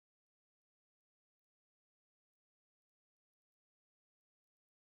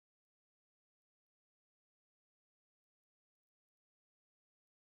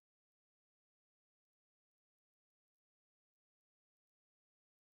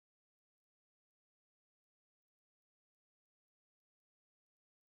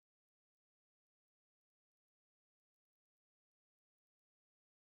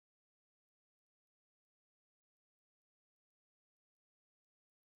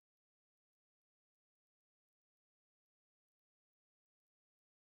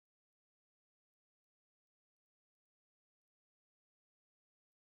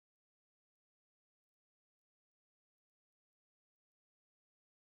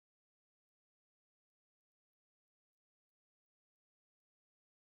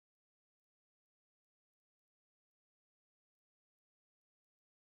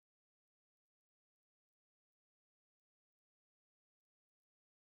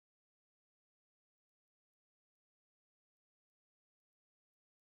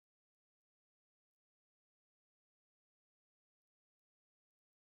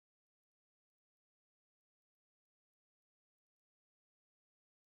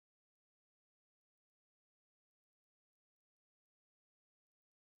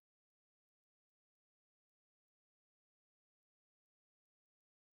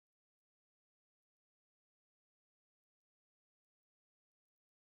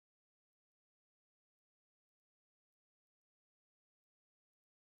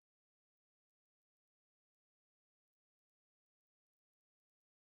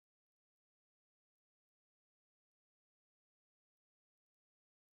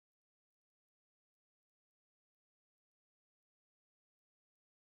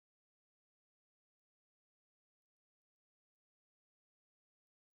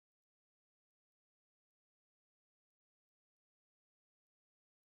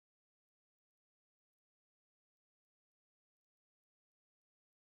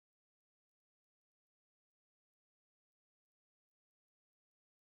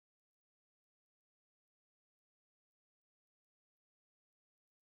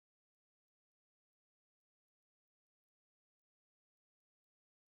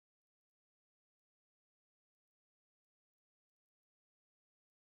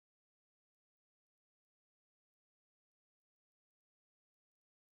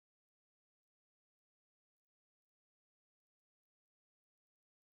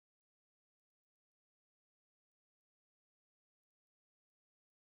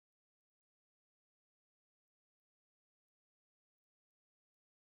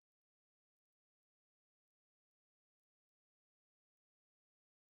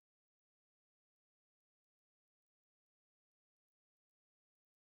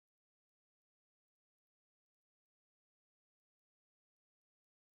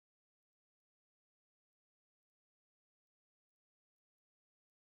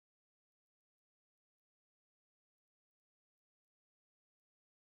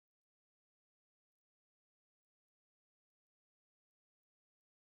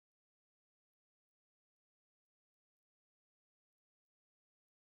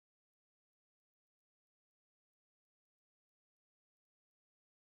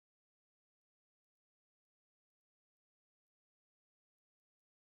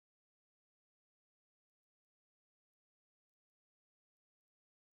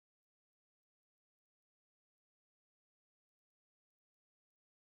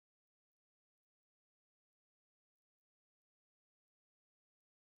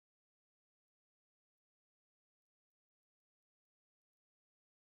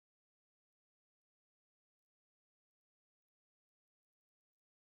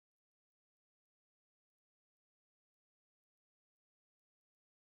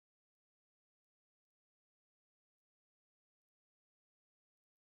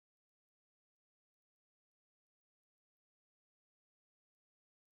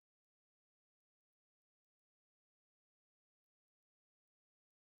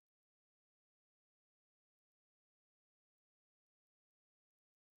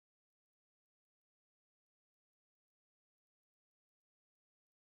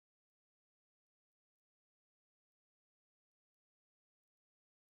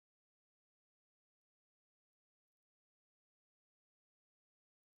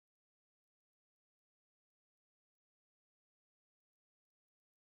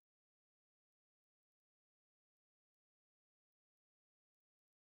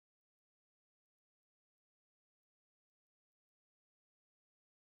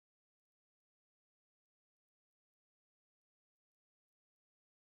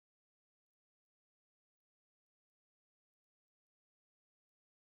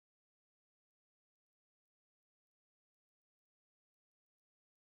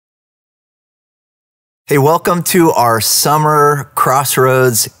Hey, welcome to our summer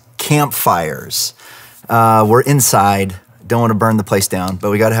Crossroads campfires. We're inside. Don't want to burn the place down,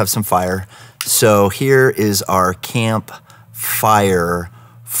 but we got to have some fire. So here is our campfire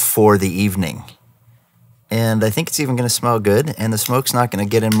for the evening. And I think it's even going to smell good, and the smoke's not going to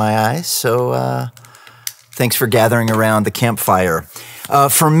get in my eyes. So thanks for gathering around the campfire.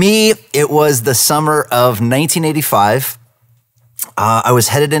 For me, it was the summer of 1985. I was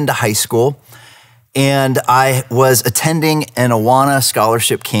headed into high school, and I was attending an Awana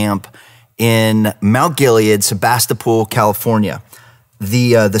scholarship camp in Mount Gilead, Sebastopol, California.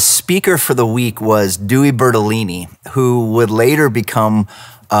 The speaker for the week was Dewey Bertolini, who would later become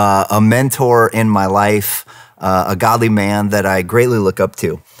a mentor in my life, a godly man that I greatly look up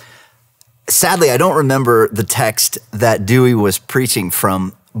to. Sadly, I don't remember the text that Dewey was preaching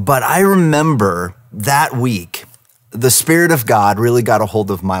from, but I remember that week, the Spirit of God really got a hold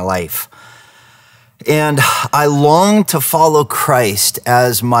of my life. And I longed to follow Christ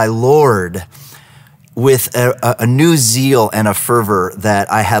as my Lord with a new zeal and a fervor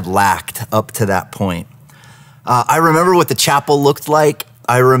that I had lacked up to that point. I remember what the chapel looked like.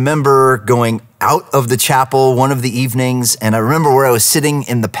 I remember going out of the chapel one of the evenings, and I remember where I was sitting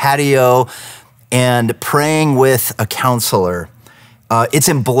in the patio and praying with a counselor. It's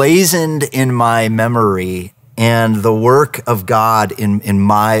emblazoned in my memory and the work of God in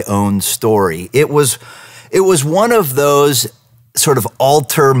my own story. It was one of those sort of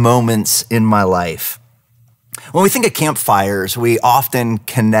altar moments in my life. When we think of campfires, we often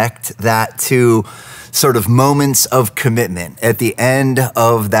connect that to sort of moments of commitment at the end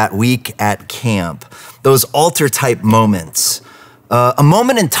of that week at camp, those altar type moments, a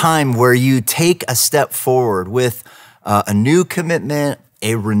moment in time where you take a step forward with a new commitment,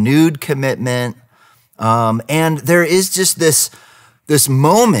 a renewed commitment, and there is just this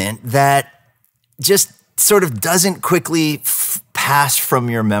moment that just sort of doesn't quickly pass from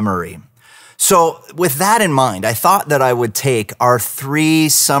your memory. So with that in mind, I thought that I would take our 3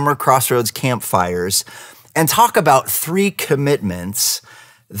 summer Crossroads campfires and talk about 3 commitments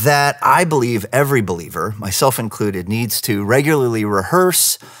that I believe every believer, myself included, needs to regularly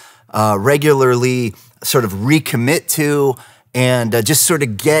rehearse, regularly sort of recommit to, and just sort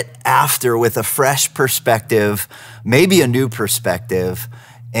of get after with a fresh perspective, maybe a new perspective,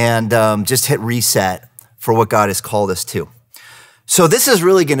 and just hit reset for what God has called us to. So this is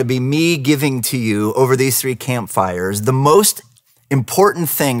really going to be me giving to you over these 3 campfires the most important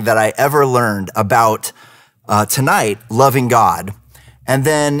thing that I ever learned about tonight, loving God. And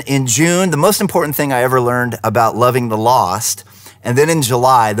then in June, the most important thing I ever learned about loving the lost. And then in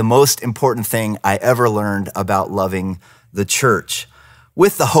July, the most important thing I ever learned about loving the church,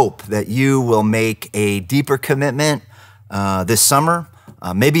 with the hope that you will make a deeper commitment this summer,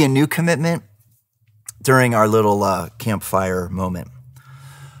 maybe a new commitment during our little campfire moment.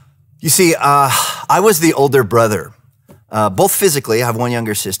 You see, I was the older brother, both physically. I have one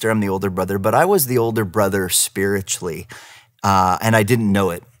younger sister. I'm the older brother, but I was the older brother spiritually, and I didn't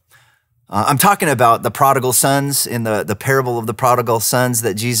know it. I'm talking about the prodigal sons in the parable of the prodigal sons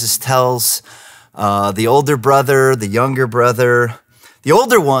that Jesus tells. The older brother, the younger brother. The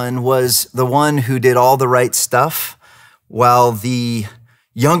older one was the one who did all the right stuff, while the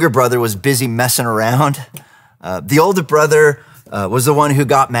younger brother was busy messing around. The older brother was the one who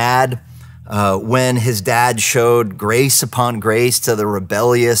got mad when his dad showed grace upon grace to the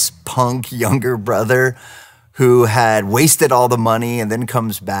rebellious punk younger brother who had wasted all the money and then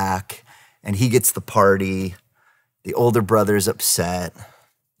comes back and he gets the party. The older brother's upset.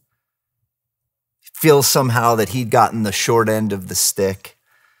 Feels somehow that he'd gotten the short end of the stick.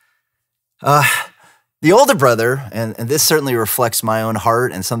 The older brother, and this certainly reflects my own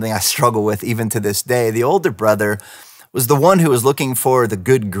heart and something I struggle with even to this day, the older brother was the one who was looking for the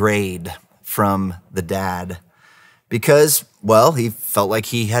good grade from the dad because, well, he felt like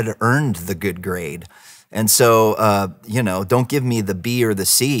he had earned the good grade. And so, don't give me the B or the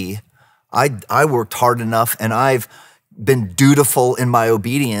C. I worked hard enough and I've been dutiful in my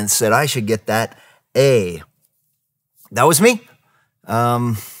obedience that I should get that A. That was me.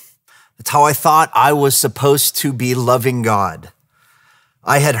 That's how I thought I was supposed to be loving God.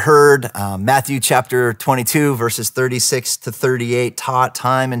 I had heard Matthew chapter 22, verses 36 to 38 taught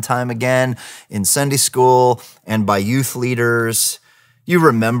time and time again in Sunday school and by youth leaders. You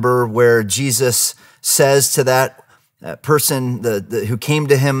remember where Jesus says to that person who came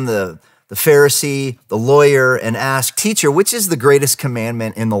to him, the Pharisee, the lawyer, and asked, "Teacher, which is the greatest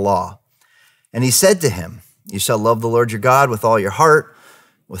commandment in the law?" And he said to him, "You shall love the Lord your God with all your heart,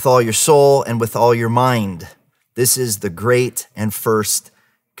 with all your soul, and with all your mind. This is the great and first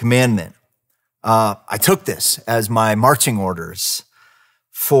commandment. I took this as my marching orders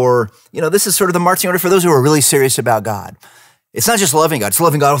for, this is sort of the marching order for those who are really serious about God. It's not just loving God, it's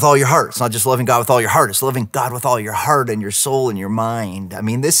loving God with all your heart. It's not just loving God with all your heart, it's loving God with all your heart and your soul and your mind. I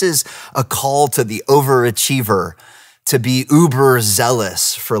mean, this is a call to the overachiever to be uber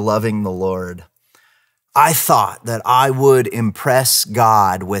zealous for loving the Lord. I thought that I would impress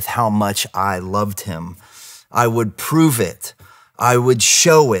God with how much I loved him. I would prove it. I would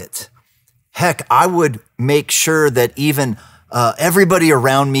show it. Heck, I would make sure that even everybody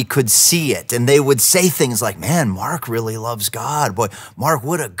around me could see it, and they would say things like, man, Mark really loves God. Boy, Mark,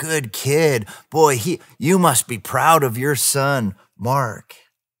 what a good kid. Boy, you must be proud of your son, Mark.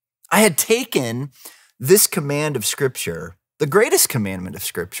 I had taken this command of Scripture, the greatest commandment of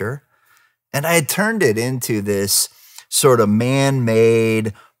Scripture, and I had turned it into this sort of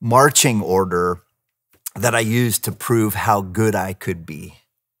man-made marching order that I used to prove how good I could be.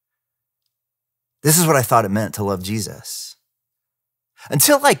 This is what I thought it meant to love Jesus.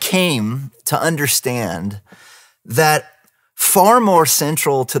 Until I came to understand that far more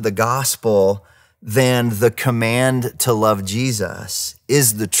central to the gospel than the command to love Jesus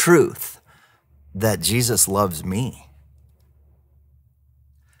is the truth that Jesus loves me.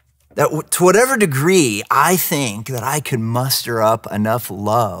 That to whatever degree I think that I can muster up enough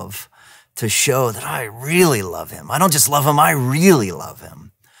love to show that I really love him. I don't just love him, I really love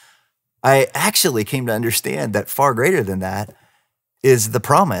him. I actually came to understand that far greater than that is the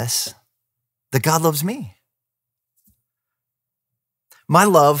promise that God loves me. My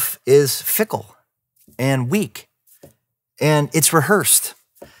love is fickle and weak, and it's rehearsed,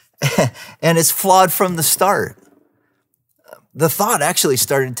 and it's flawed from the start. The thought actually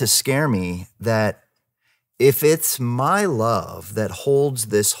started to scare me that if it's my love that holds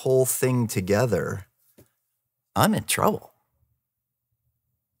this whole thing together, I'm in trouble.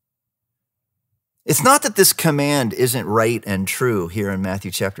 It's not that this command isn't right and true here in Matthew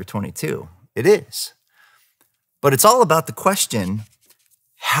chapter 22. It is. But it's all about the question,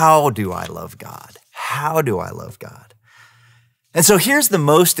 how do I love God? How do I love God? And so here's the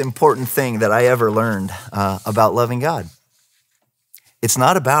most important thing that I ever learned about loving God. It's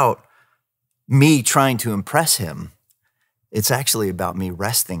not about me trying to impress him. It's actually about me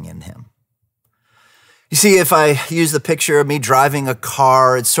resting in him. You see, if I use the picture of me driving a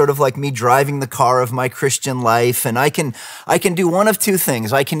car, it's sort of like me driving the car of my Christian life, and I can do one of two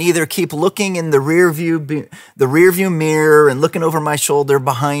things. I can either keep looking in the rear view mirror and looking over my shoulder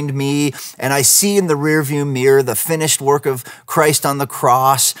behind me, and I see in the rear view mirror the finished work of Christ on the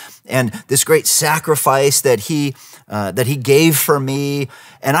cross and this great sacrifice that he gave for me,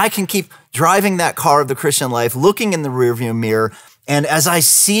 and I can keep driving that car of the Christian life, looking in the rear view mirror, and as I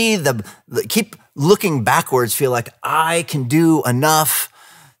see keep looking backwards, feel like I can do enough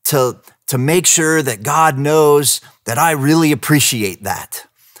to make sure that God knows that I really appreciate that.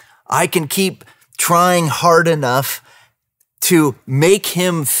 I can keep trying hard enough to make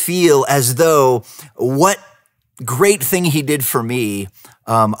him feel as though what great thing he did for me,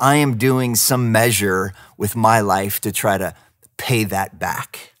 I am doing some measure with my life to try to pay that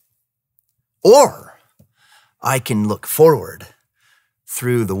back. Or I can look forward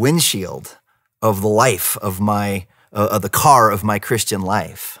through the windshield of the life of the car of my Christian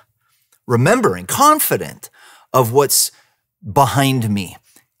life, remembering, confident of what's behind me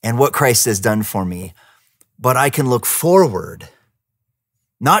and what Christ has done for me. But I can look forward,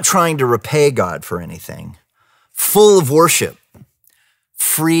 not trying to repay God for anything, full of worship,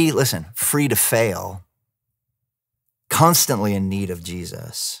 free to fail, constantly in need of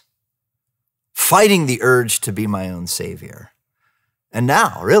Jesus, fighting the urge to be my own Savior. And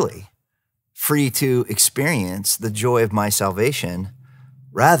now, really, free to experience the joy of my salvation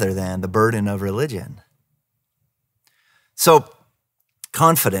rather than the burden of religion. So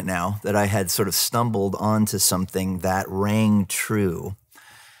confident now that I had sort of stumbled onto something that rang true,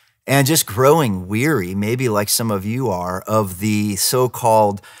 and just growing weary, maybe like some of you are, of the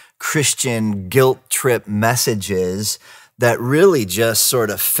so-called Christian guilt trip messages that really just sort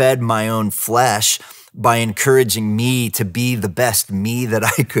of fed my own flesh by encouraging me to be the best me that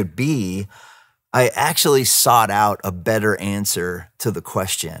I could be, I actually sought out a better answer to the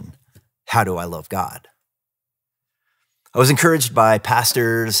question, how do I love God? I was encouraged by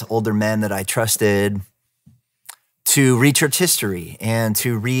pastors, older men that I trusted, to read church history and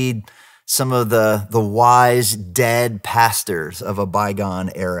to read some of the wise, dead pastors of a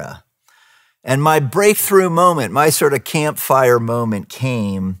bygone era. And my breakthrough moment, my sort of campfire moment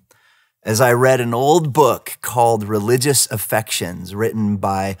came as I read an old book called Religious Affections, written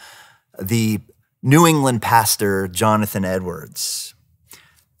by the New England pastor, Jonathan Edwards.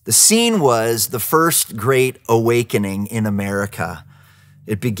 The scene was the first great awakening in America.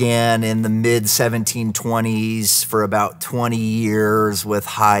 It began in the mid-1720s for about 20 years with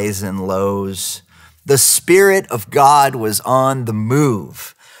highs and lows. The Spirit of God was on the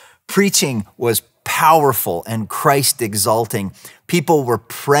move. Preaching was powerful and Christ exalting. People were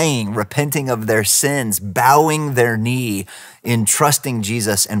praying, repenting of their sins, bowing their knee in trusting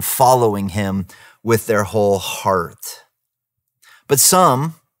Jesus and following him with their whole heart. But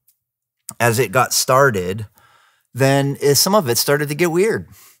some, as it got started, then some of it started to get weird.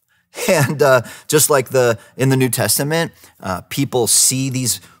 And just like in the New Testament, people see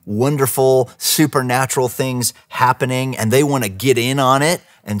these wonderful supernatural things happening and they want to get in on it.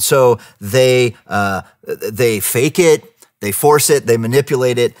 And so they fake it, they force it, they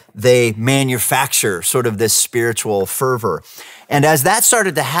manipulate it, they manufacture sort of this spiritual fervor. And as that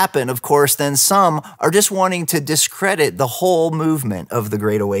started to happen, of course, then some are just wanting to discredit the whole movement of the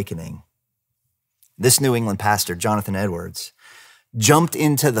Great Awakening. This New England pastor, Jonathan Edwards, jumped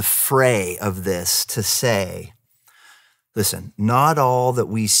into the fray of this to say, listen, not all that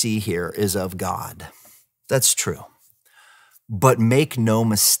we see here is of God. That's true. But make no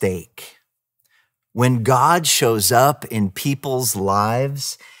mistake, when God shows up in people's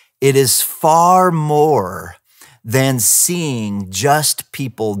lives, it is far more than seeing just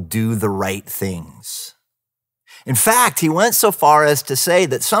people do the right things. In fact, he went so far as to say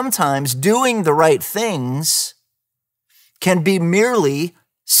that sometimes doing the right things can be merely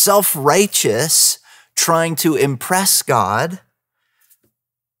self-righteous, trying to impress God,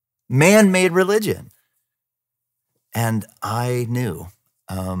 man-made religion. And I knew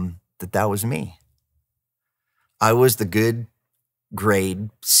that was me. I was the good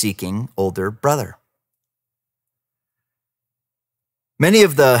grade-seeking older brother. Many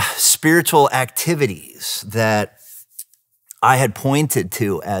of the spiritual activities that I had pointed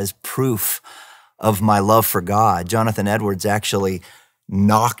to as proof of my love for God, Jonathan Edwards actually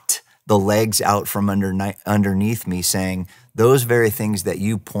knocked the legs out from underneath me, saying, those very things that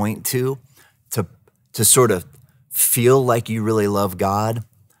you point to sort of feel like you really love God,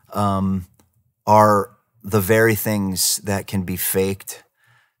 are the very things that can be faked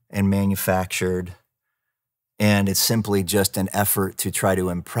and manufactured. And it's simply just an effort to try to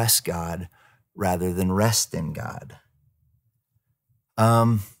impress God rather than rest in God.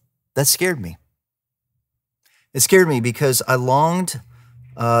 That scared me. It scared me because I longed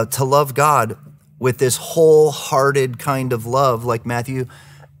to love God with this wholehearted kind of love like Matthew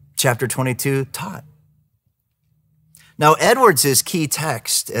chapter 22 taught. Now, Edwards' key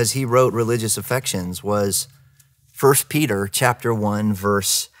text as he wrote Religious Affections was 1 Peter chapter 1,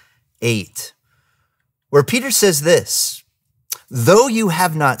 verse 8, where Peter says this, though you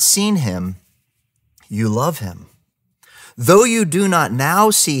have not seen him, you love him. Though you do not now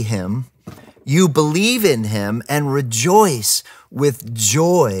see him, you believe in him and rejoice with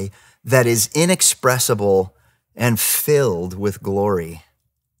joy that is inexpressible and filled with glory.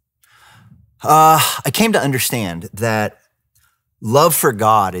 I came to understand that love for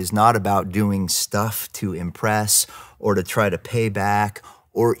God is not about doing stuff to impress or to try to pay back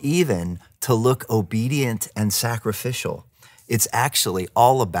or even to look obedient and sacrificial. It's actually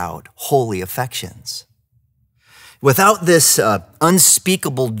all about holy affections. Without this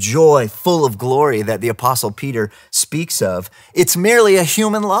unspeakable joy full of glory that the Apostle Peter speaks of, it's merely a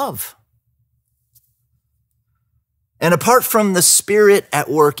human love. And apart from the Spirit at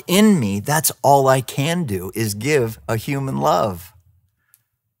work in me, that's all I can do is give a human love.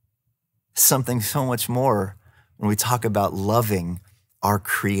 Something so much more when we talk about loving our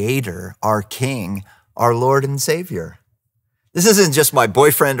Creator, our King, our Lord and Savior. This isn't just my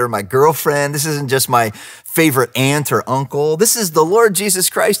boyfriend or my girlfriend. This isn't just my favorite aunt or uncle. This is the Lord Jesus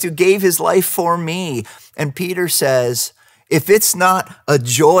Christ who gave his life for me. And Peter says, if it's not a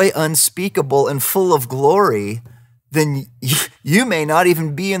joy unspeakable and full of glory, then you may not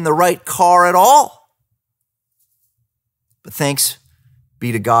even be in the right car at all. But thanks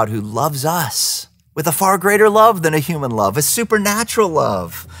be to God who loves us with a far greater love than a human love, a supernatural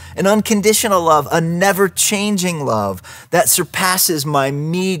love, an unconditional love, a never-changing love that surpasses my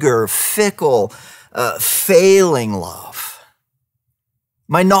meager, fickle, failing love.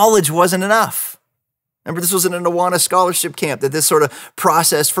 My knowledge wasn't enough. Remember, this was in a Awana scholarship camp that this sort of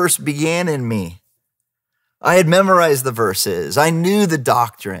process first began in me. I had memorized the verses. I knew the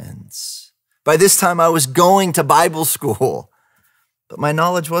doctrines. By this time, I was going to Bible school, but my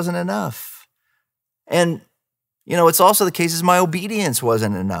knowledge wasn't enough. And, it's also the case is my obedience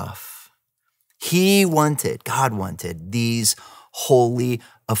wasn't enough. God wanted these holy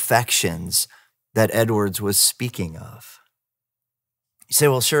affections that Edwards was speaking of. You say,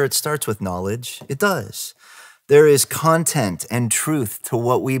 well, sure, it starts with knowledge. It does. There is content and truth to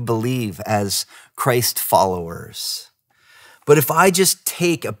what we believe as Christ followers. But if I just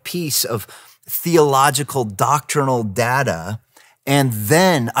take a piece of theological doctrinal data and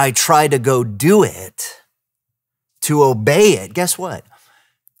then I try to go do it, to obey it, guess what?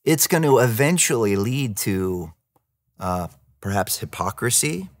 It's going to eventually lead to perhaps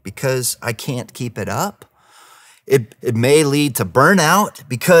hypocrisy because I can't keep it up. It may lead to burnout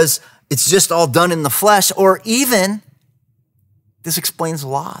because it's just all done in the flesh, or even, this explains a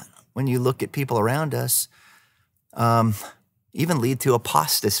lot when you look at people around us, even lead to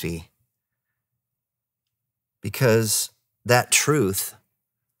apostasy because that truth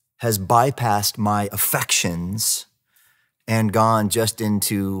has bypassed my affections and gone just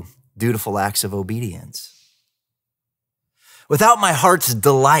into dutiful acts of obedience. Without my heart's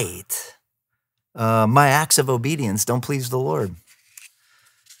delight, my acts of obedience don't please the Lord.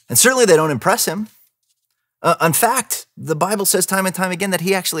 And certainly they don't impress him. In fact, the Bible says time and time again that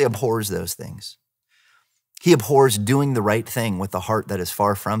he actually abhors those things. He abhors doing the right thing with a heart that is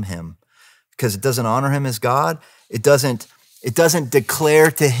far from him because it doesn't honor him as God. It doesn't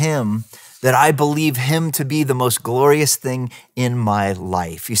declare to him that I believe him to be the most glorious thing in my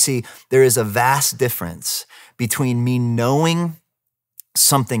life. You see, there is a vast difference between me knowing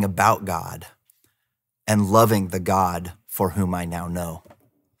something about God and loving the God for whom I now know.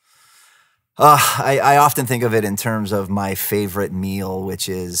 I often think of it in terms of my favorite meal, which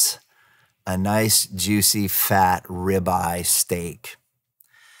is a nice, juicy, fat ribeye steak.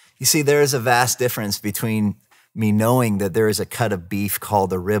 You see, there is a vast difference between me knowing that there is a cut of beef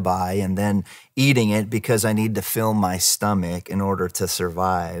called a ribeye and then eating it because I need to fill my stomach in order to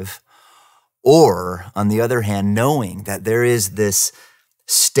survive. Or, on the other hand, knowing that there is this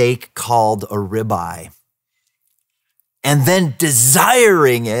steak called a ribeye and then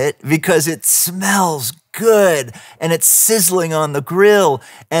desiring it because it smells good and it's sizzling on the grill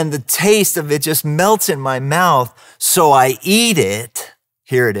and the taste of it just melts in my mouth. So I eat it.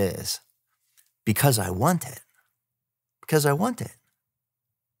 Here it is. Because I want it. Because I want it.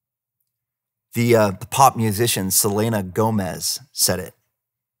 The pop musician Selena Gomez said it.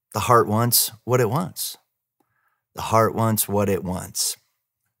 The heart wants what it wants. The heart wants what it wants.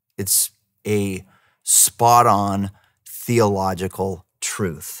 It's a spot-on theological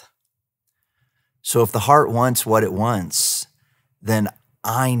truth. So if the heart wants what it wants, then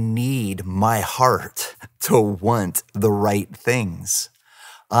I need my heart to want the right things.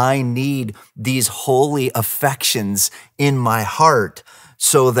 I need these holy affections in my heart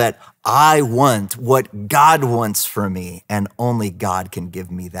so that I want what God wants for me, and only God can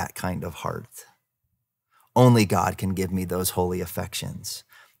give me that kind of heart. Only God can give me those holy affections,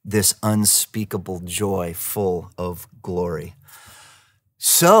 this unspeakable joy full of glory.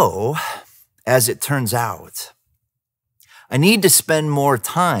 So, as it turns out, I need to spend more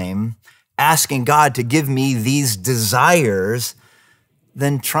time asking God to give me these desires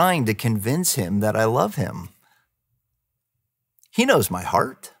than trying to convince him that I love him. He knows my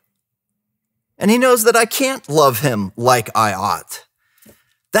heart. And he knows that I can't love him like I ought.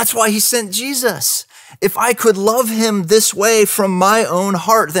 That's why he sent Jesus. If I could love him this way from my own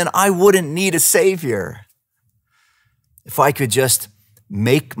heart, then I wouldn't need a savior. If I could just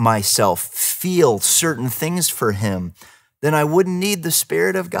make myself feel certain things for him, then I wouldn't need the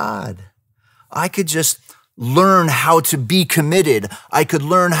Spirit of God. I could just learn how to be committed. I could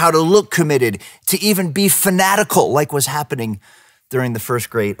learn how to look committed, to even be fanatical like was happening during the First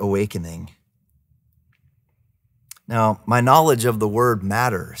Great Awakening. Now, my knowledge of the word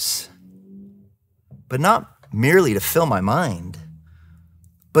matters, but not merely to fill my mind,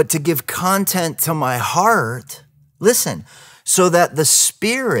 but to give content to my heart. Listen, so that the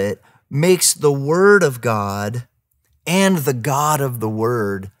Spirit makes the Word of God and the God of the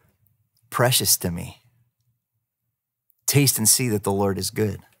Word precious to me. Taste and see that the Lord is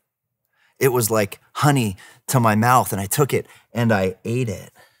good. It was like honey to my mouth, and I took it and I ate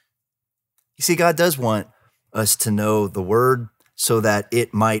it. You see, God does want us to know the Word so that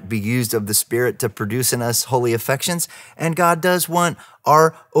it might be used of the Spirit to produce in us holy affections. And God does want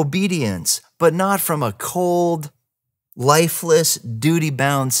our obedience, but not from a cold, lifeless,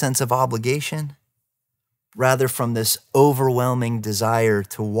 duty-bound sense of obligation, rather from this overwhelming desire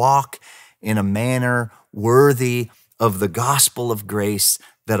to walk in a manner worthy of the gospel of grace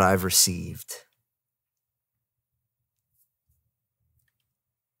that I've received.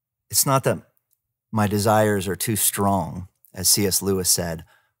 It's not that my desires are too strong, as C.S. Lewis said,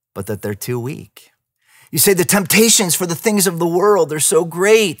 but that they're too weak. You say the temptations for the things of the world are so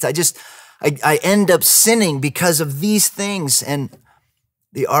great. I end up sinning because of these things. And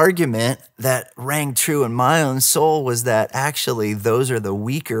The argument that rang true in my own soul was that actually those are the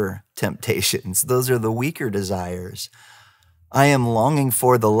weaker temptations. Those are the weaker desires. I am longing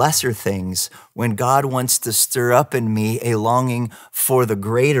for the lesser things when God wants to stir up in me a longing for the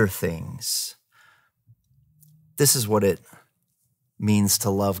greater things. This is what it means to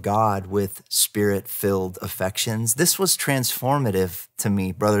love God with spirit-filled affections. This was transformative to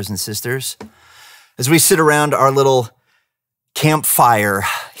me, brothers and sisters. As we sit around our little campfire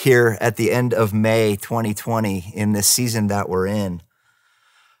here at the end of May 2020 in this season that we're in,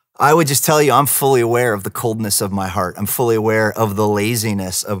 I would just tell you I'm fully aware of the coldness of my heart. I'm fully aware of the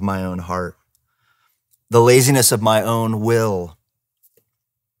laziness of my own heart, the laziness of my own will,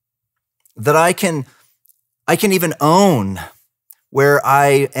 that I can even own where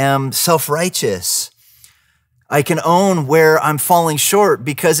I am self-righteous. I can own where I'm falling short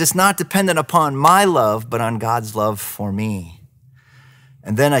because it's not dependent upon my love, but on God's love for me.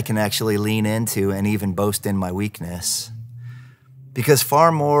 And then I can actually lean into and even boast in my weakness. Because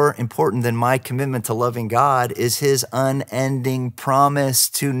far more important than my commitment to loving God is his unending promise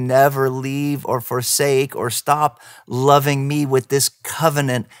to never leave or forsake or stop loving me with this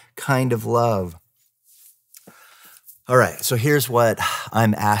covenant kind of love. All right, so here's what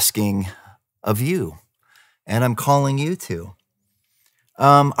I'm asking of you, and I'm calling you to.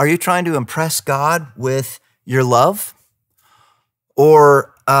 Are you trying to impress God with your love?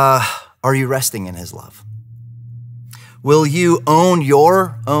 Or are you resting in his love? Will you own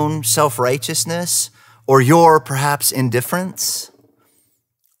your own self-righteousness or your perhaps indifference?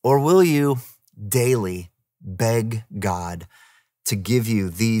 Or will you daily beg God to give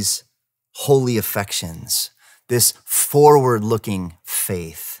you these holy affections, this forward-looking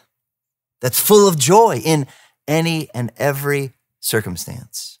faith that's full of joy in any and every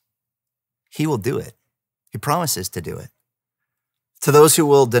circumstance? He will do it. He promises to do it. To those who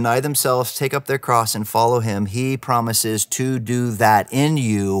will deny themselves, take up their cross, and follow him, he promises to do that in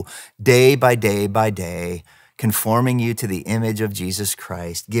you day by day by day, conforming you to the image of Jesus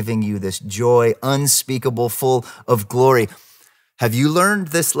Christ, giving you this joy unspeakable, full of glory. Have you learned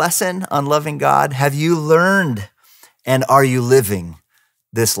this lesson on loving God? Have you learned and are you living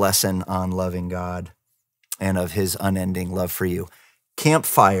this lesson on loving God and of his unending love for you?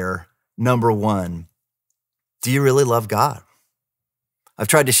 Campfire number 1. Do you really love God? I've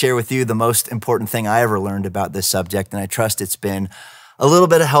tried to share with you the most important thing I ever learned about this subject, and I trust it's been a little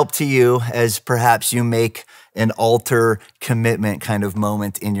bit of help to you as perhaps you make an altar commitment kind of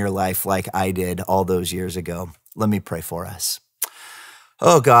moment in your life like I did all those years ago. Let me pray for us.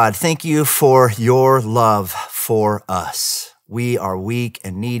 Oh God, thank you for your love for us. We are weak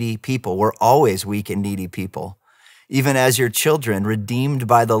and needy people. We're always weak and needy people. Even as your children, redeemed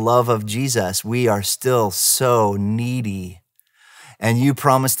by the love of Jesus, we are still so needy. And you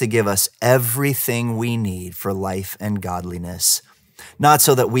promise to give us everything we need for life and godliness, not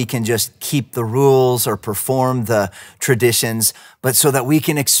so that we can just keep the rules or perform the traditions, but so that we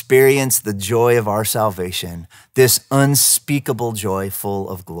can experience the joy of our salvation, this unspeakable joy full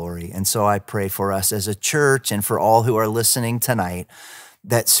of glory. And so I pray for us as a church and for all who are listening tonight,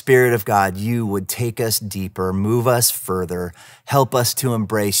 that Spirit of God, you would take us deeper, move us further, help us to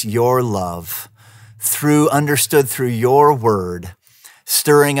embrace your love understood through your word,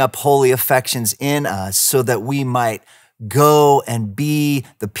 stirring up holy affections in us so that we might go and be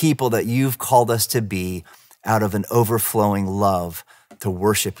the people that you've called us to be out of an overflowing love to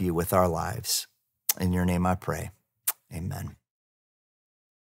worship you with our lives. In your name I pray, amen.